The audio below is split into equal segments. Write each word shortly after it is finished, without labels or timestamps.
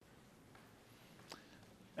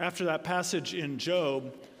After that passage in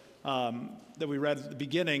Job that we read at the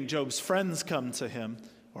beginning, Job's friends come to him,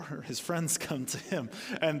 or his friends come to him,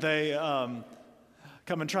 and they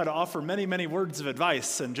come and try to offer many, many words of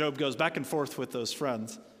advice, and Job goes back and forth with those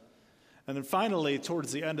friends. And then finally,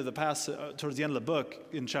 towards the end of the book,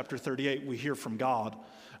 in chapter 38, we hear from God,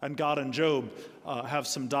 and God and Job have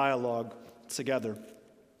some dialogue together.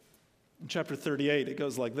 In chapter 38, it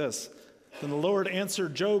goes like this: Then the Lord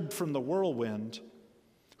answered Job from the whirlwind,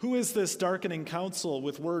 "Who is this darkening counsel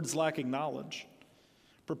with words lacking knowledge?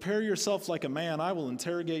 Prepare yourself like a man, I will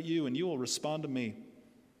interrogate you, and you will respond to me.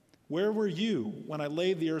 Where were you when I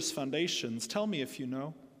laid the earth's foundations? Tell me if you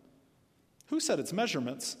know. Who set its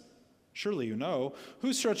measurements? Surely you know.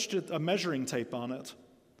 Who stretched a measuring tape on it?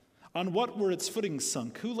 On what were its footings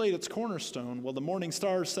sunk? Who laid its cornerstone? While the morning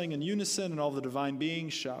stars sang in unison and all the divine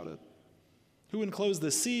beings shouted. Who enclosed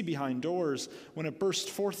the sea behind doors when it burst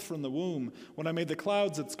forth from the womb? When I made the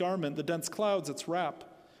clouds its garment, the dense clouds its wrap?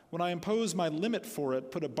 When I imposed my limit for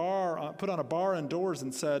it, put on a bar and doors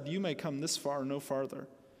and said, you may come this far, no farther.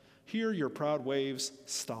 Here your proud waves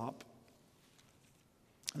stop."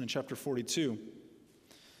 And in chapter 42,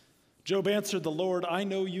 Job answered the Lord, "I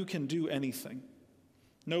know you can do anything.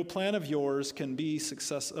 No plan of yours can be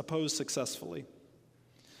opposed successfully.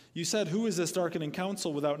 You said, who is this darkening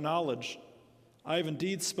counsel without knowledge? I have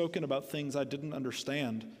indeed spoken about things I didn't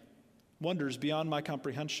understand, wonders beyond my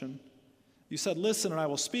comprehension. You said, listen, and I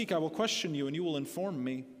will speak. I will question you, and you will inform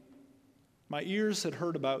me. My ears had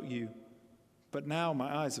heard about you, but now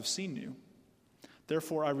my eyes have seen you.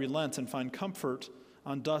 Therefore I relent and find comfort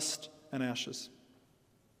on dust and ashes."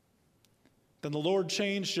 Then the Lord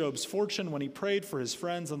changed Job's fortune when he prayed for his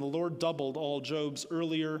friends, and the Lord doubled all Job's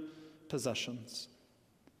earlier possessions.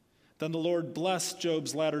 Then the Lord blessed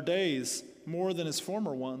Job's latter days more than his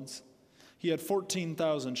former ones. He had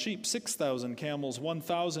 14,000 sheep, 6,000 camels,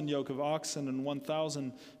 1,000 yoke of oxen, and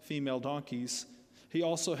 1,000 female donkeys. He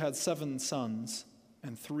also had 7 sons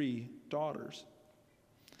and 3 daughters.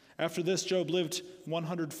 After this, Job lived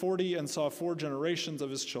 140 and saw 4 generations of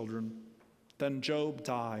his children. Then Job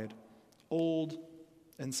died, old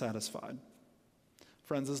and satisfied.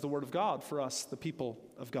 Friends, this is the word of God for us, the people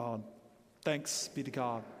of God. Thanks be to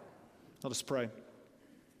God. Let us pray.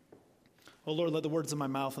 O Lord, let the words of my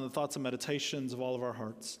mouth and the thoughts and meditations of all of our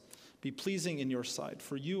hearts be pleasing in your sight.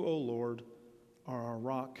 For you, O Lord, are our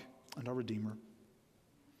rock and our Redeemer.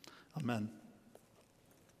 Amen.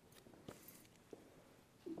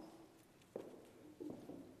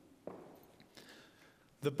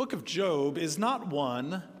 The book of Job is not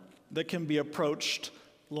one that can be approached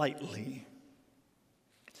lightly.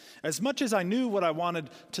 As much as I knew what I wanted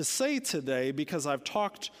to say today, because I've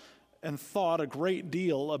talked and thought a great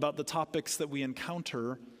deal about the topics that we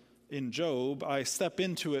encounter in Job, I step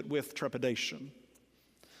into it with trepidation.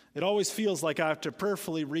 It always feels like I have to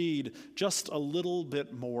prayerfully read just a little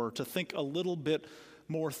bit more, to think a little bit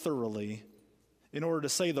more thoroughly in order to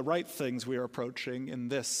say the right things we are approaching in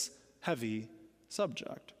this heavy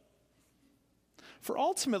subject. For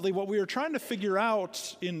ultimately, what we are trying to figure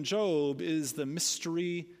out in Job is the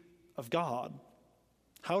mystery of God.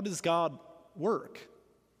 How does God work?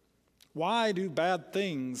 Why do bad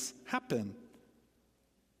things happen?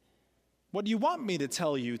 What you want me to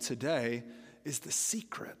tell you today is the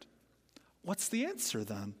secret. What's the answer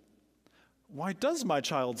then? Why does my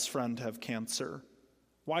child's friend have cancer?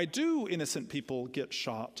 Why do innocent people get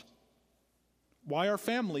shot? Why are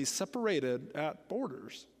families separated at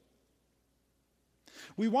borders?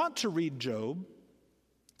 We want to read Job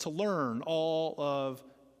to learn all of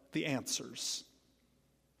the answers.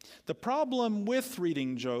 The problem with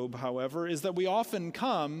reading Job, however, is that we often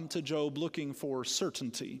come to Job looking for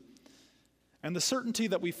certainty. And the certainty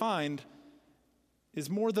that we find is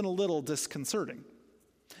more than a little disconcerting.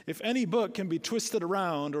 If any book can be twisted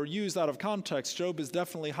around or used out of context, Job is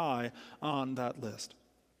definitely high on that list.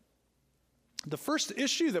 The first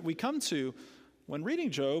issue that we come to when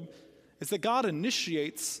reading Job is that God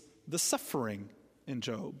initiates the suffering in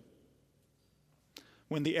Job.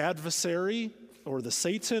 When the adversary or the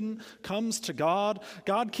Satan comes to God,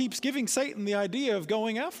 God keeps giving Satan the idea of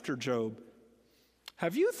going after Job.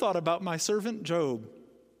 Have you thought about my servant Job?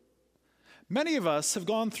 Many of us have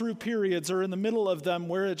gone through periods or in the middle of them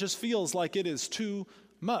where it just feels like it is too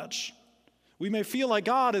much. We may feel like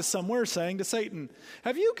God is somewhere saying to Satan,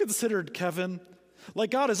 have you considered Kevin? Like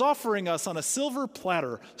God is offering us on a silver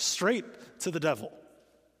platter straight to the devil.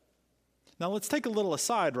 Now let's take a little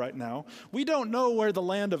aside right now. We don't know where the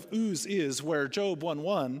land of Uz is, where Job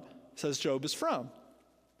 1:1 says Job is from.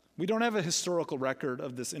 We don't have a historical record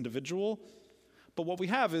of this individual, but what we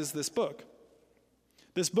have is this book.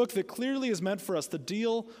 This book that clearly is meant for us to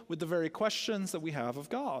deal with the very questions that we have of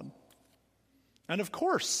God. And of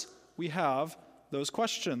course, we have those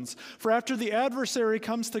questions. For after the adversary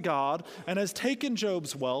comes to God and has taken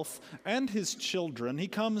Job's wealth and his children, he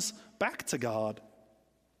comes back to God.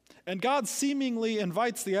 And God seemingly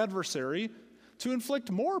invites the adversary to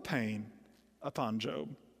inflict more pain upon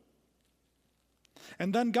Job.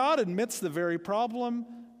 And then God admits the very problem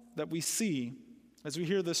that we see as we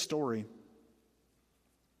hear this story.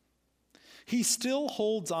 He still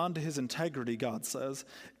holds on to his integrity, God says,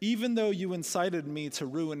 even though you incited me to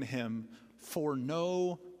ruin him for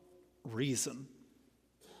no reason.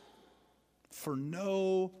 For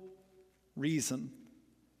no reason.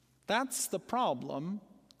 That's the problem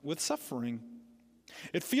with suffering.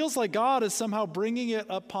 It feels like God is somehow bringing it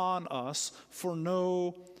upon us for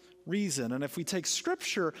no reason. And if we take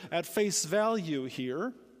Scripture at face value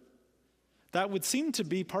here, that would seem to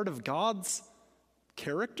be part of God's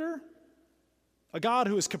character. A God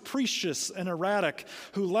who is capricious and erratic,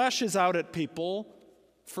 who lashes out at people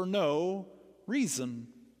for no reason.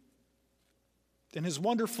 In his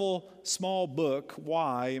wonderful small book,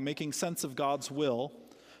 Why? Making Sense of God's Will,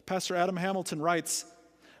 Pastor Adam Hamilton writes,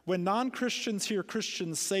 when non-Christians hear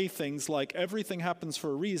Christians say things like everything happens for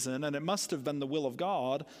a reason and it must have been the will of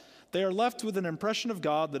God, they are left with an impression of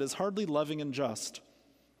God that is hardly loving and just,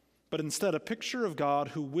 but instead a picture of God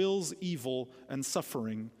who wills evil and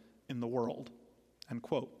suffering in the world. End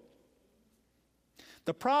quote.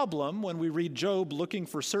 The problem when we read Job looking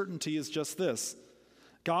for certainty is just this.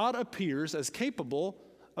 God appears as capable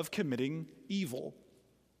of committing evil.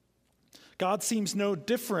 God seems no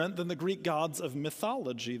different than the Greek gods of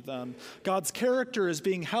mythology then. God's character is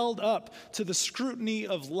being held up to the scrutiny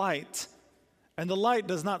of light, and the light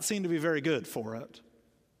does not seem to be very good for it.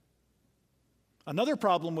 Another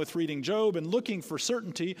problem with reading Job and looking for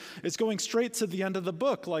certainty is going straight to the end of the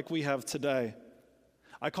book like we have today.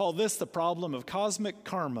 I call this the problem of cosmic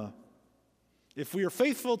karma. If we are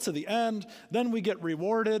faithful to the end, then we get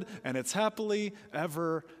rewarded, and it's happily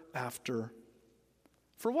ever after.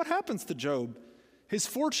 For what happens to Job? His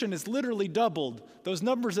fortune is literally doubled. Those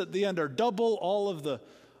numbers at the end are double all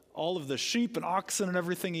of the sheep and oxen and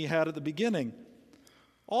everything he had at the beginning.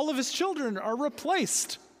 All of his children are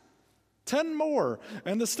replaced. 10 more.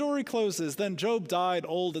 And the story closes, then Job died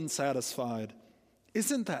old and satisfied.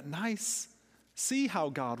 Isn't that nice? See how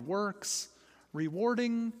God works,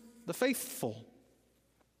 rewarding the faithful.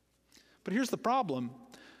 But here's the problem.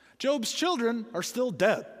 Job's children are still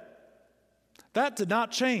dead. That did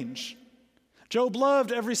not change. Job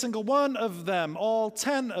loved every single one of them, all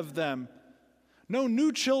 10 of them. No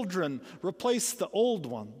new children replaced the old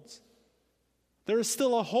ones. There is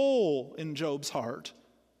still a hole in Job's heart.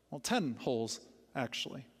 Well, 10 holes,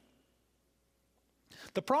 actually.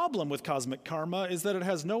 The problem with cosmic karma is that it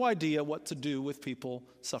has no idea what to do with people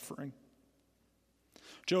suffering.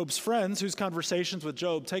 Job's friends, whose conversations with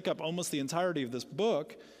Job take up almost the entirety of this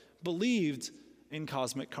book, believed in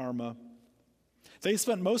cosmic karma. They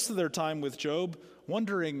spent most of their time with Job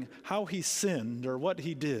wondering how he sinned or what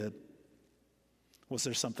he did. Was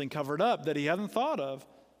there something covered up that he hadn't thought of?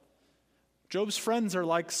 Job's friends are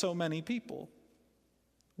like so many people.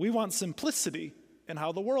 We want simplicity in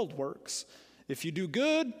how the world works. If you do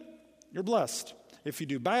good, you're blessed. If you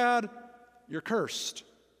do bad, you're cursed.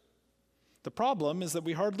 The problem is that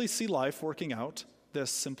we hardly see life working out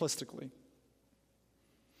this simplistically.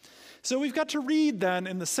 So we've got to read then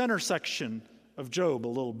in the center section of Job a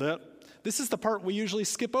little bit. This is the part we usually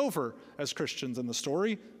skip over as Christians in the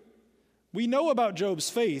story. We know about Job's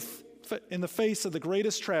faith in the face of the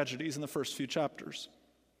greatest tragedies in the first few chapters.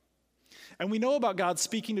 And we know about God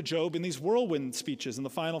speaking to Job in these whirlwind speeches in the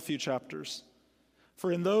final few chapters.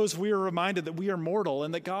 For in those we are reminded that we are mortal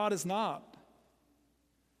and that God is not.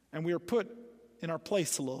 And we are put in our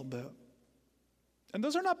place a little bit. And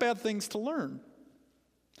those are not bad things to learn.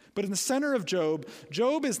 But in the center of Job,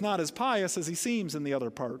 Job is not as pious as he seems in the other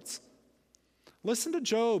parts. Listen to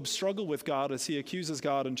Job struggle with God as he accuses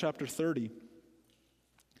God in chapter 30.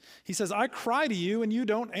 He says, I cry to you and you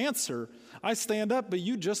don't answer. I stand up, but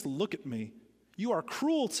you just look at me. You are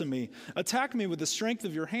cruel to me. Attack me with the strength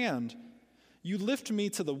of your hand. You lift me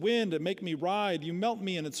to the wind and make me ride. You melt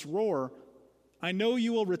me in its roar. I know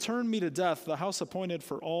you will return me to death, the house appointed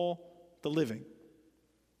for all the living.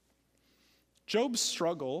 Job's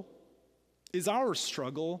struggle is our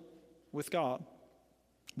struggle with God.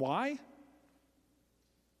 Why?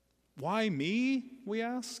 Why me, we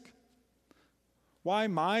ask? Why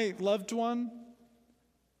my loved one?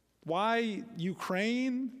 Why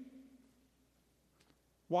Ukraine?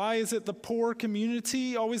 Why is it the poor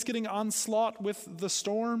community always getting onslaught with the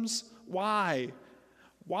storms? Why?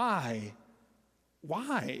 Why?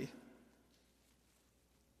 Why?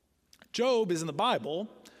 Job is in the Bible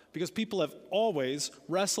because people have always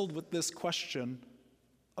wrestled with this question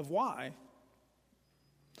of why.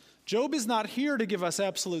 Job is not here to give us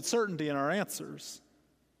absolute certainty in our answers.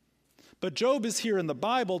 But Job is here in the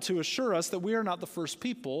Bible to assure us that we are not the first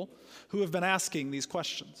people who have been asking these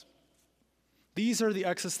questions. These are the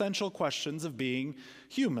existential questions of being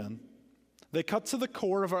human. They cut to the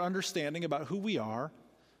core of our understanding about who we are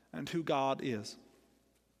and who God is.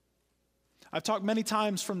 I've talked many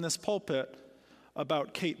times from this pulpit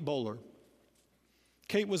about Kate Bowler.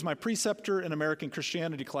 Kate was my preceptor in American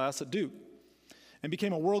Christianity class at Duke and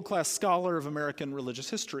became a world-class scholar of American religious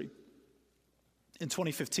history. In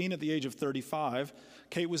 2015, at the age of 35,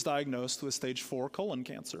 Kate was diagnosed with stage 4 colon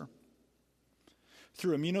cancer.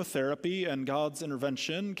 Through immunotherapy and God's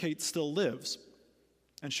intervention, Kate still lives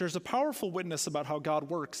and shares a powerful witness about how God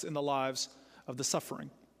works in the lives of the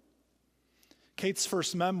suffering. Kate's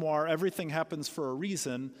first memoir, Everything Happens for a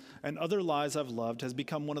Reason, and Other Lies I've Loved, has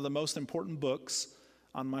become one of the most important books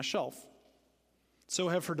on my shelf. So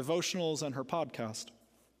have her devotionals and her podcast.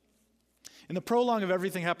 In the prologue of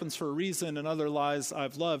Everything Happens for a Reason and Other Lies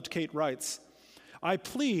I've Loved, Kate writes, "I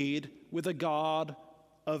plead with a God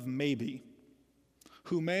of maybe,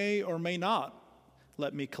 who may or may not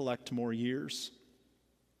let me collect more years.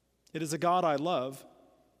 It is a God I love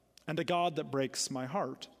and a God that breaks my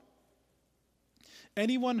heart.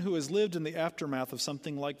 Anyone who has lived in the aftermath of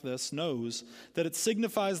something like this knows that it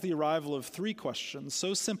signifies the arrival of 3 questions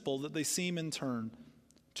so simple that they seem in turn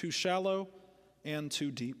too shallow and too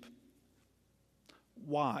deep.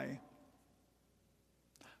 Why?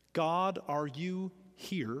 God, are you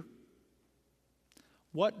here?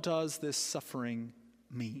 What does this suffering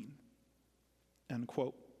mean?" End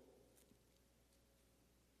quote.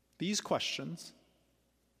 These questions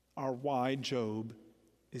are why Job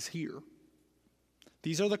is here.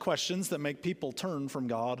 These are the questions that make people turn from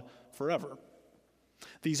God forever.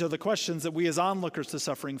 These are the questions that we as onlookers to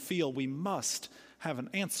suffering feel we must have an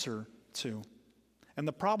answer to. And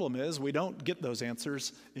the problem is we don't get those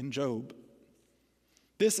answers in Job.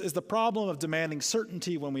 This is the problem of demanding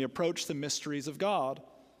certainty when we approach the mysteries of God.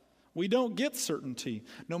 We don't get certainty,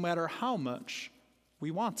 no matter how much we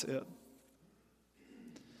want it.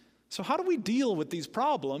 So how do we deal with these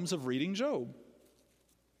problems of reading Job?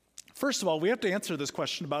 First of all, we have to answer this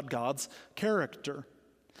question about God's character.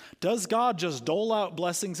 Does God just dole out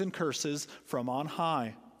blessings and curses from on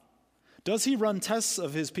high? Does he run tests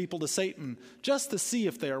of his people to Satan just to see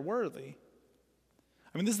if they are worthy?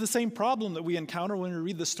 I mean, this is the same problem that we encounter when we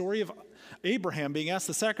read the story of Abraham being asked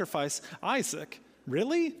to sacrifice Isaac.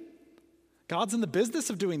 Really? God's in the business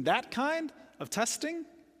of doing that kind of testing?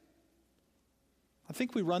 I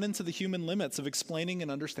think we run into the human limits of explaining and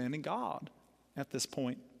understanding God at this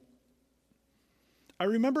point. I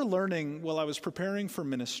remember learning while I was preparing for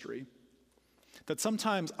ministry that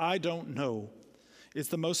sometimes I don't know is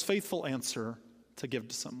the most faithful answer to give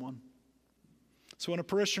to someone. So when a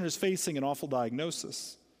parishioner is facing an awful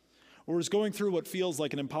diagnosis or is going through what feels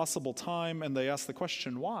like an impossible time and they ask the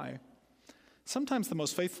question, why? Sometimes the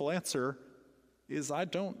most faithful answer is, I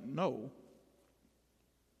don't know.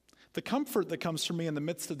 The comfort that comes from me in the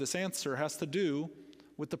midst of this answer has to do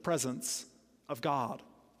with the presence of God.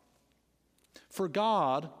 For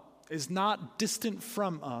God is not distant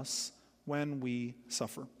from us when we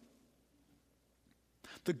suffer.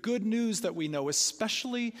 The good news that we know,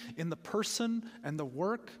 especially in the person and the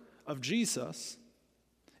work of Jesus,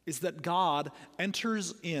 is that God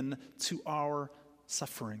enters into our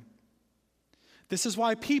suffering. This is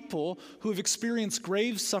why people who have experienced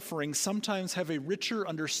grave suffering sometimes have a richer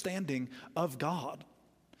understanding of God.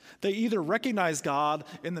 They either recognize God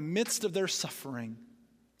in the midst of their suffering,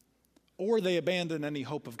 or they abandon any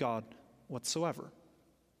hope of God whatsoever.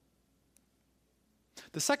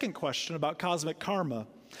 The second question about cosmic karma,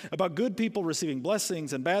 about good people receiving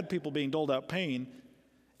blessings and bad people being doled out pain,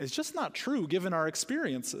 is just not true given our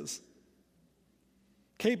experiences.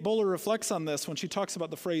 Kate Bowler reflects on this when she talks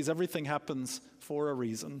about the phrase, "everything happens for a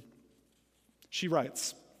reason." She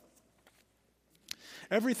writes,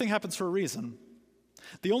 "Everything happens for a reason.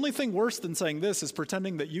 The only thing worse than saying this is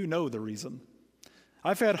pretending that you know the reason.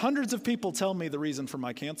 I've had hundreds of people tell me the reason for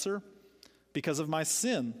my cancer, because of my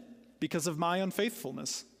sin, because of my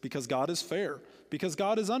unfaithfulness, because God is fair, because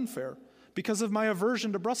God is unfair, because of my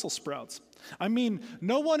aversion to Brussels sprouts. I mean,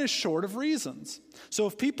 no one is short of reasons. So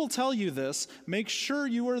if people tell you this, make sure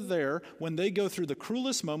you are there when they go through the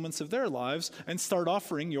cruelest moments of their lives and start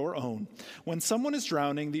offering your own. When someone is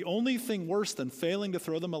drowning, the only thing worse than failing to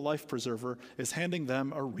throw them a life preserver is handing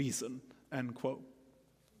them a reason." End quote.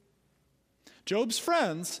 Job's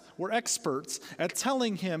friends were experts at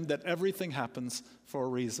telling him that everything happens for a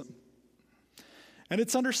reason. And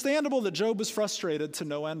it's understandable that Job was frustrated to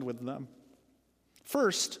no end with them.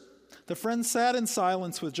 First, the friends sat in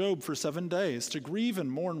silence with Job for 7 days to grieve and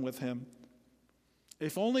mourn with him.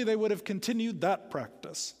 If only they would have continued that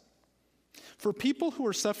practice. For people who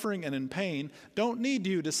are suffering and in pain don't need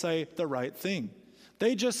you to say the right thing.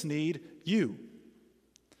 They just need you.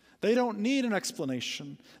 They don't need an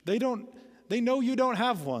explanation. They know you don't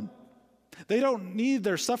have one. They don't need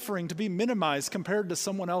their suffering to be minimized compared to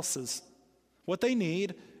someone else's. What they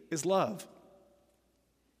need is love.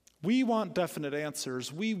 We want definite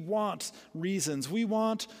answers. We want reasons. We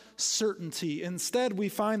want certainty. Instead, we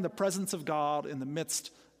find the presence of God in the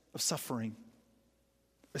midst of suffering,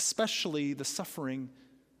 especially the suffering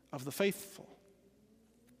of the faithful.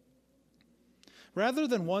 Rather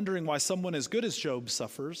than wondering why someone as good as Job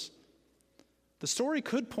suffers, the story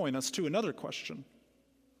could point us to another question.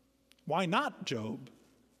 Why not Job?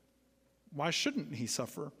 Why shouldn't he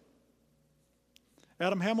suffer?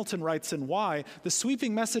 Adam Hamilton writes in Why, the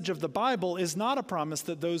sweeping message of the Bible is not a promise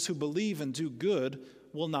that those who believe and do good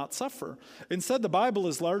will not suffer. Instead, the Bible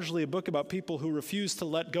is largely a book about people who refuse to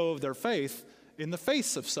let go of their faith in the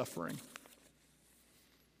face of suffering.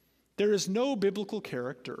 There is no biblical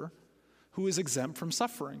character who is exempt from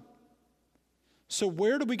suffering. So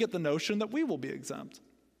where do we get the notion that we will be exempt?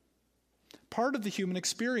 Part of the human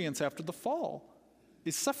experience after the fall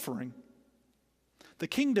is suffering. The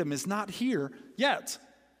kingdom is not here yet.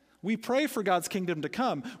 We pray for God's kingdom to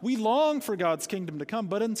come. We long for God's kingdom to come,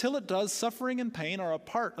 but until it does, suffering and pain are a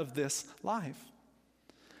part of this life.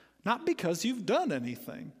 Not because you've done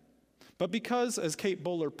anything, but because, as Kate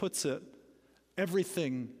Bowler puts it,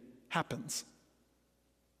 everything happens.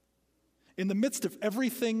 In the midst of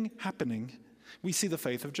everything happening, we see the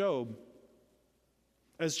faith of Job.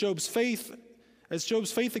 As Job's faith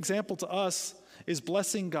example to us is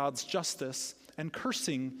blessing God's justice and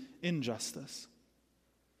cursing injustice.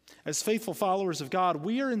 As faithful followers of God,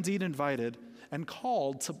 we are indeed invited and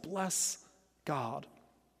called to bless God.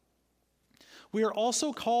 We are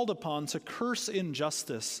also called upon to curse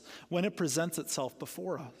injustice when it presents itself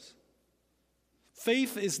before us.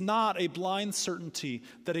 Faith is not a blind certainty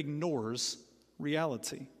that ignores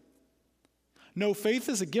reality. No, faith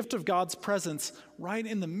is a gift of God's presence right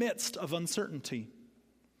in the midst of uncertainty.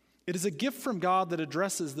 It is a gift from God that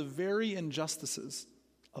addresses the very injustices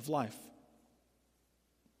of life.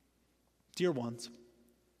 Dear ones,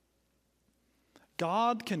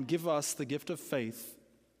 God can give us the gift of faith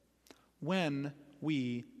when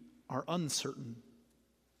we are uncertain.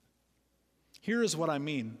 Here is what I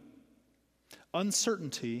mean.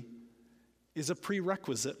 Uncertainty is a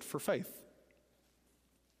prerequisite for faith.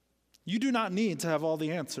 You do not need to have all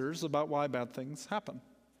the answers about why bad things happen.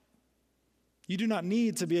 You do not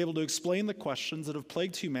need to be able to explain the questions that have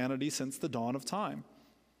plagued humanity since the dawn of time.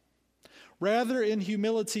 Rather, in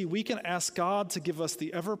humility, we can ask God to give us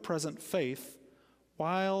the ever-present faith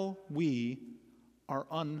while we are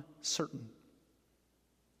uncertain.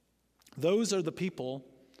 Those are the people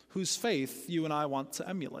whose faith you and I want to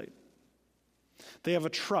emulate. They have a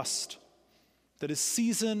trust that is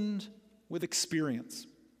seasoned with experience.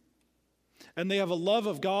 And they have a love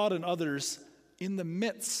of God and others in the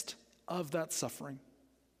midst of that suffering.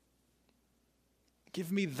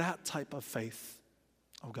 Give me that type of faith,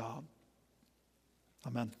 oh God.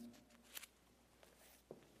 Amen.